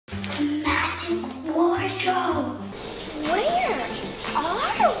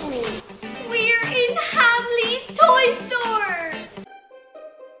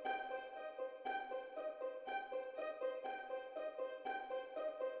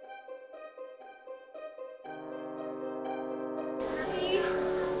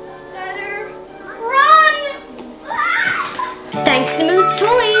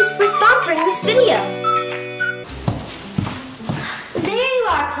sponsoring this video. There you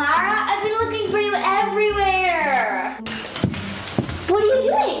are, Clara. I've been looking for you everywhere. What are you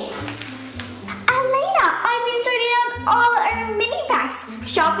doing? Elena, I've been sorting out all our mini packs.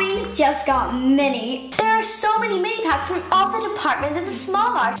 Shopping just got mini. There are so many mini packs from all the departments in the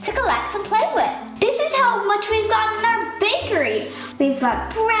small mart to collect and play with. This is how much we've got in our bakery. We've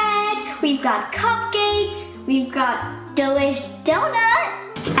got bread, we've got cupcakes, we've got delish donut,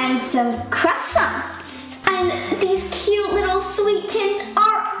 and some croissants. And these cute little sweet tins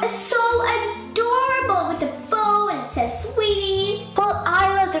are so adorable with the bow and it says sweeties. Well,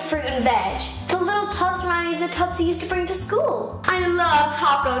 I love the fruit and veg. The little tubs remind me of the tubs we used to bring to school. I love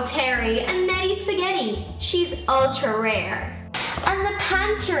taco terry and Nettie spaghetti. She's ultra rare. And the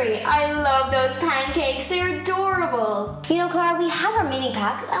pantry. I love those pancakes. They're adorable. You know, Clara, we have our mini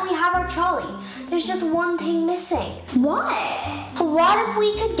packs and we have our trolley. There's just one thing missing. What? What if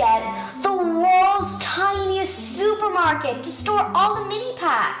we could get the world's tiniest supermarket to store all the mini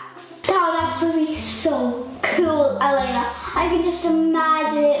packs? That would actually be so cool, Elena. I can just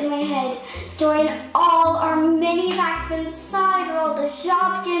imagine it in my head, storing all our mini packs inside all the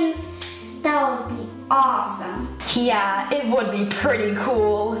Shopkins. That would be awesome. Yeah, it would be pretty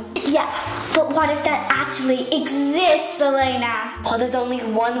cool. Yeah, but what if that actually exists, Elena? Well, there's only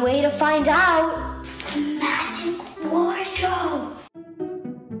one way to find out. The magic wardrobe.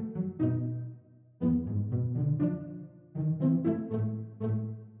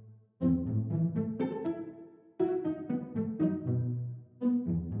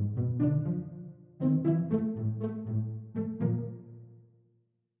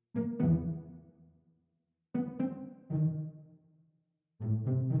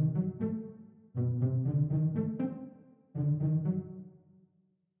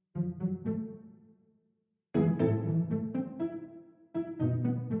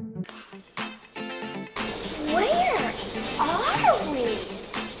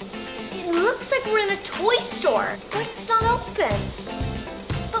 Looks like we're in a toy store, but it's not open.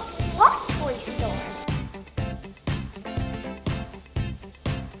 But what toy store?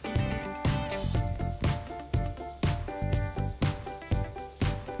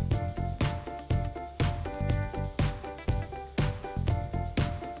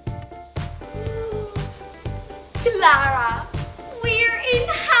 Clara, we're in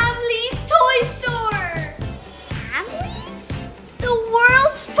Hamley'S toy store. Hamley'S? The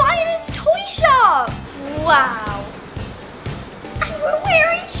world's finest toy shop. Wow. And we're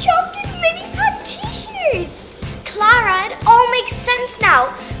wearing Shopkins Mini t-shirts. Clara, it all makes sense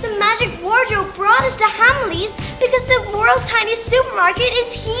now. The magic wardrobe brought us to Hamley'S because the world's tiniest supermarket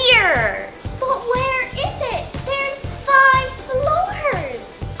is here. But where is it? There's 5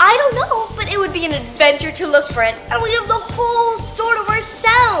 floors. I don't know, but it would be an adventure to look for it, and we have the whole store to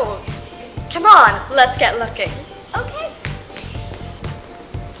ourselves. Come on, let's get looking. Okay.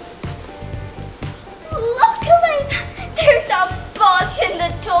 Look, Elena, there's a bus in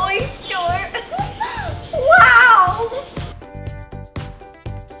the toy store. Wow!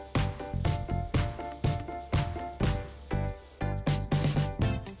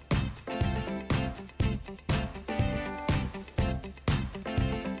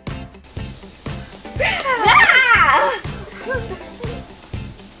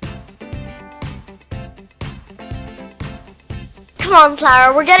 Come on,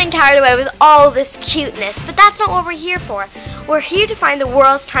 Clara, we're getting carried away with all this cuteness, but that's not what we're here for. We're here to find the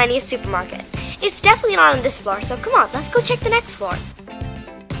world's tiniest supermarket. It's definitely not on this floor, so come on, let's go check the next floor.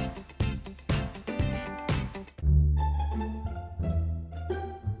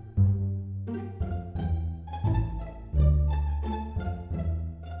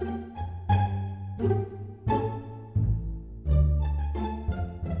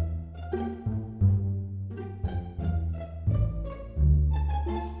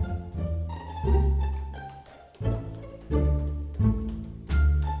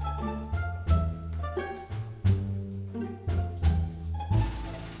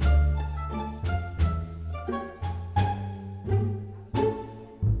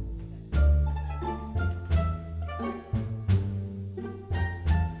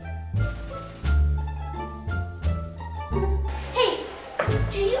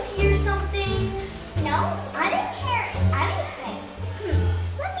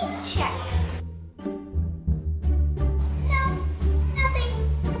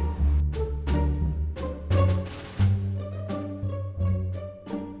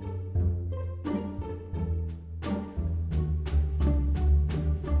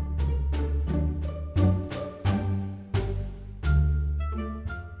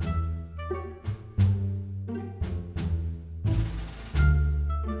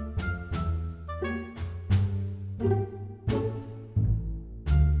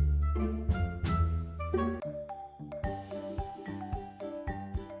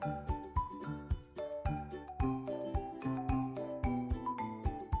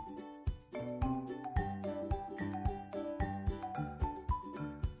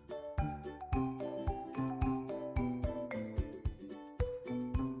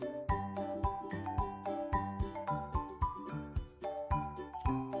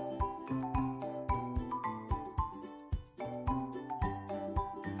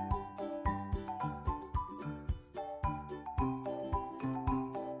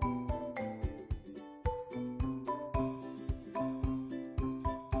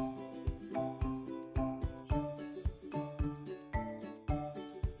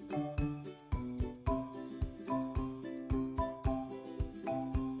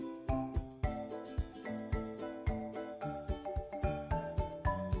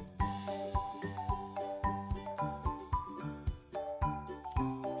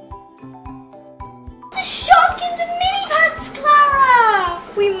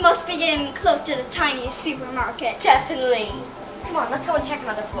 We must be getting close to the tiniest supermarket. Definitely. Come on, let's go and check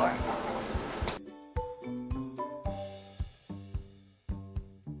another floor.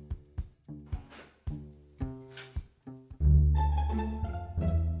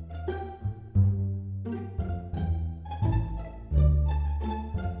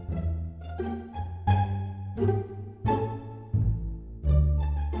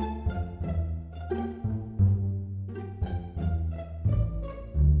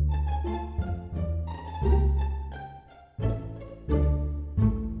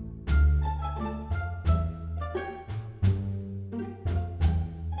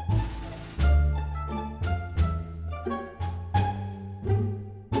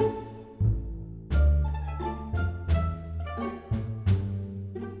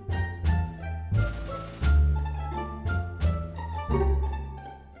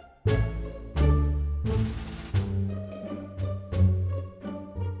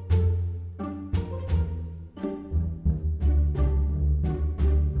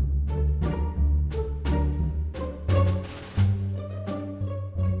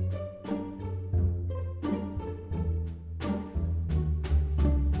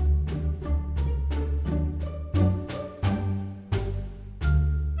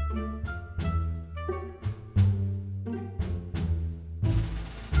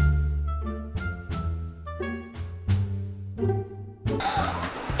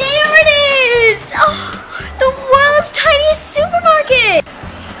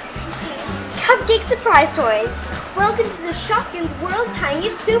 Cupcake surprise toys. Welcome to the Shopkins World's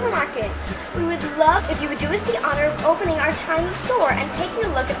Tiniest Supermarket. We would love if you would do us the honor of opening our tiny store and taking a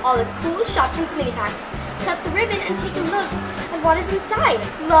look at all the cool Shopkins mini packs. Cut the ribbon and take a look at what is inside.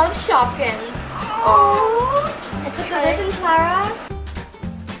 Love Shopkins. Oh, it's a ribbon, Clara.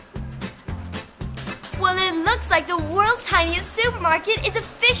 Well, it looks like the world's tiniest supermarket is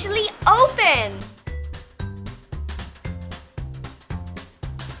officially open.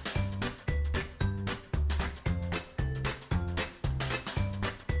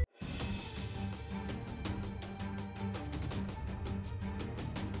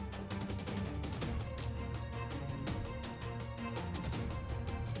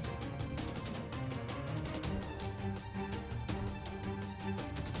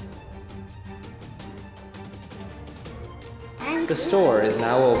 The store is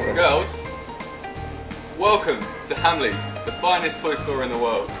now open. Girls, welcome to Hamley'S, the finest toy store in the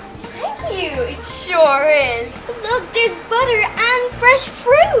world. Thank you, it sure is. Look, there's butter and fresh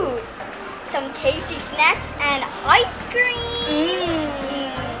fruit. Some tasty snacks and ice cream.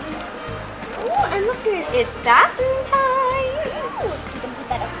 Oh, and look, it's bathroom time. Ooh, you can put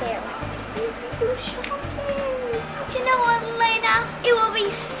that up there. Shopkins. Do you know what, Elena? It will be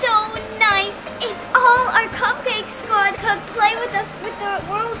so nice if all our cupcake squad could play with us with the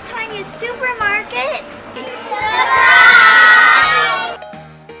world's tiniest supermarket. Surprise!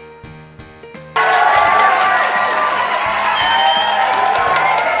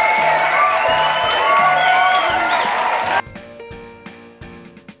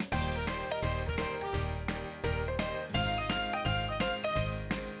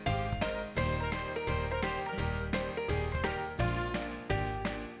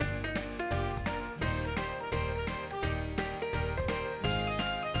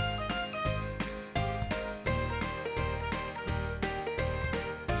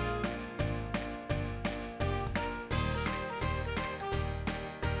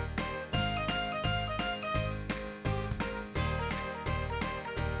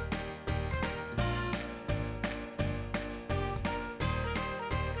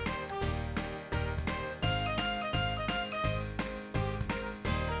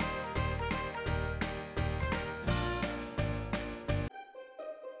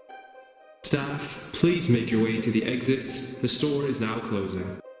 Staff, please make your way to the exits. The store is now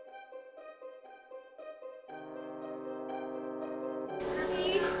closing.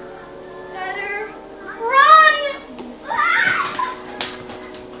 Better run!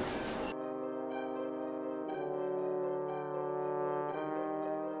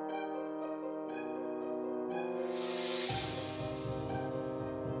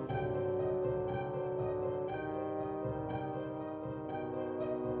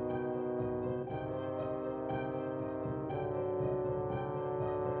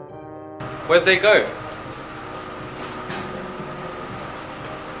 Where'd they go?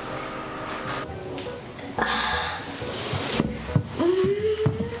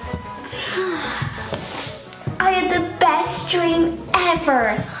 I had the best dream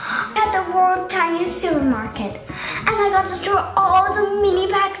ever at the world's tiniest supermarket. And I got to store all the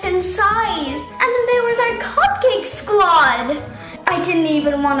mini packs inside. And then there was our cupcake squad. I I didn't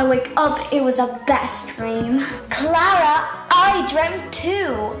even want to wake up. It was a best dream. Clara, I dreamt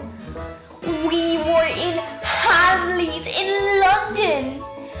too. We were in Hamley'S in London.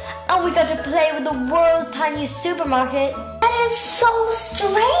 And we got to play with the world's tiniest supermarket. That is so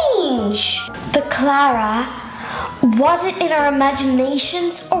strange. But Clara, was it in our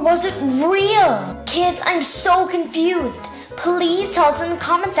imaginations or was it real? Kids, I'm so confused. Please tell us in the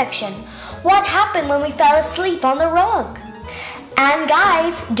comment section. What happened when we fell asleep on the rug? And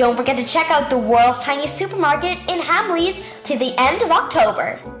guys, don't forget to check out the world's tiniest supermarket in Hamley'S to the end of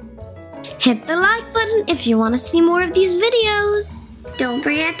October. Hit the like button if you want to see more of these videos. Don't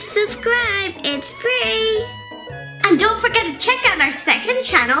forget to subscribe, it's free. And don't forget to check out our second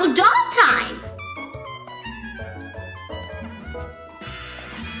channel, Doll Time.